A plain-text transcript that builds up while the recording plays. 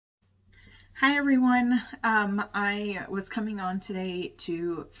Hi everyone. I was coming on today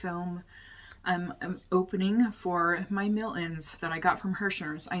to film an opening for my Miltons that I got from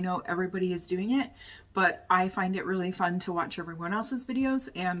Herschners. I know everybody is doing it, but I find it really fun to watch everyone else's videos,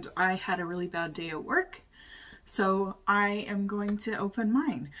 and I had a really bad day at work, so I am going to open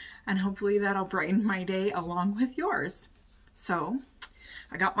mine, and hopefully that'll brighten my day along with yours. So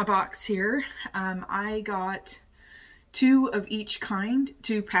I got my box here. I got two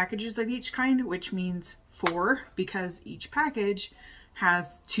packages of each kind, which means 4 because each package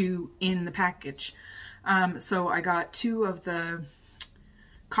has 2 in the package. So I got 2 of the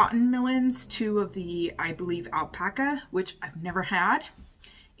cotton Miltons, 2 of the, I believe, alpaca, which I've never had,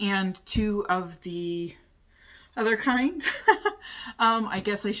 and 2 of the other kind. I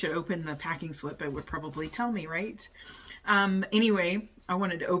guess I should open the packing slip. It would probably tell me, right? Anyway, I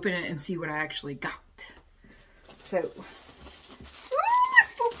wanted to open it and see what I actually got. So, ooh,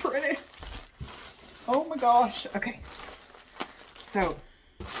 it's so pretty. Oh my gosh. Okay. So,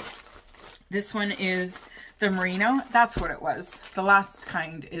 this one is the merino. That's what it was. The last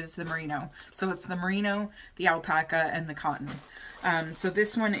kind is the merino. So it's the merino, the alpaca, and the cotton. So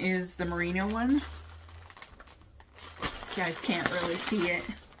this one is the merino one. You guys can't really see it.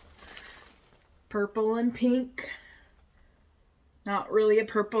 Purple and pink. Not really a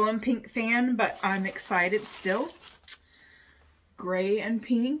purple and pink fan, but I'm excited still. Gray and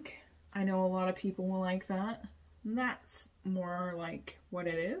pink. I know a lot of people will like that. That's more like what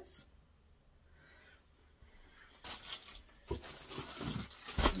it is.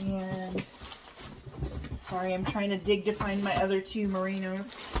 And sorry, I'm trying to dig to find my other 2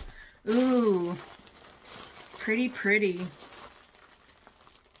 merinos. Ooh, pretty pretty.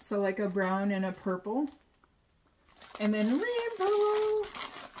 So like a brown and a purple. And then rainbow.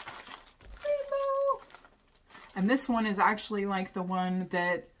 And this one is actually like the one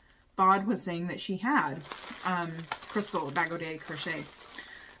that Bod was saying that she had. Crystal Bagaudet Crochet.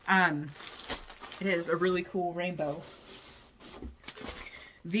 It is a really cool rainbow.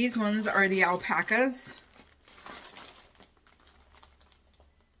 These ones are the alpacas.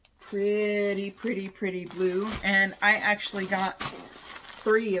 Pretty, pretty, pretty blue. And I actually got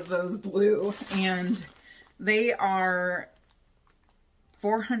 3 of those blue, and they are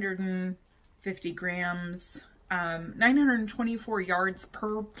 450 grams, 924 yards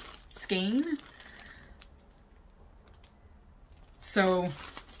per skein. So,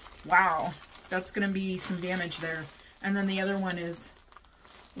 wow, that's going to be some damage there. And then the other one is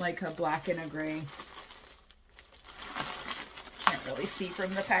like a black and a gray. Can't really see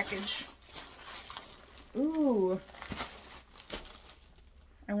from the package. Ooh.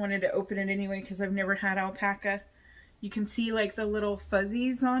 I wanted to open it anyway because I've never had alpaca. You can see like the little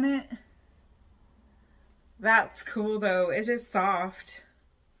fuzzies on it. That's cool though. It is soft.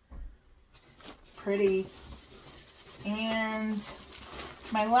 Pretty. And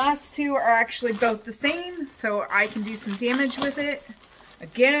my last 2 are actually both the same, so I can do some damage with it.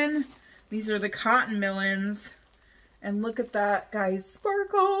 Again, these are the cotton Miltons. And look at that, guys.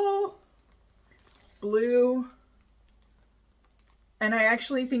 Sparkle! Blue. And I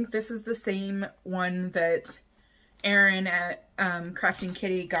actually think this is the same one that Erin at Crafting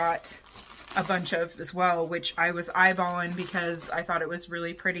Kitty got a bunch of as well, which I was eyeballing because I thought it was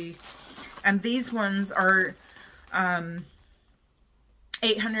really pretty. And these ones are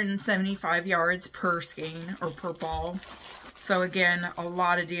 875 yards per skein or per ball. So again, a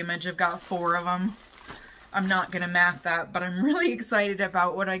lot of damage. I've got 4 of them. I'm not going to math that, but I'm really excited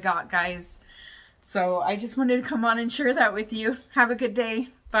about what I got, guys. So I just wanted to come on and share that with you. Have a good day.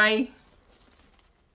 Bye.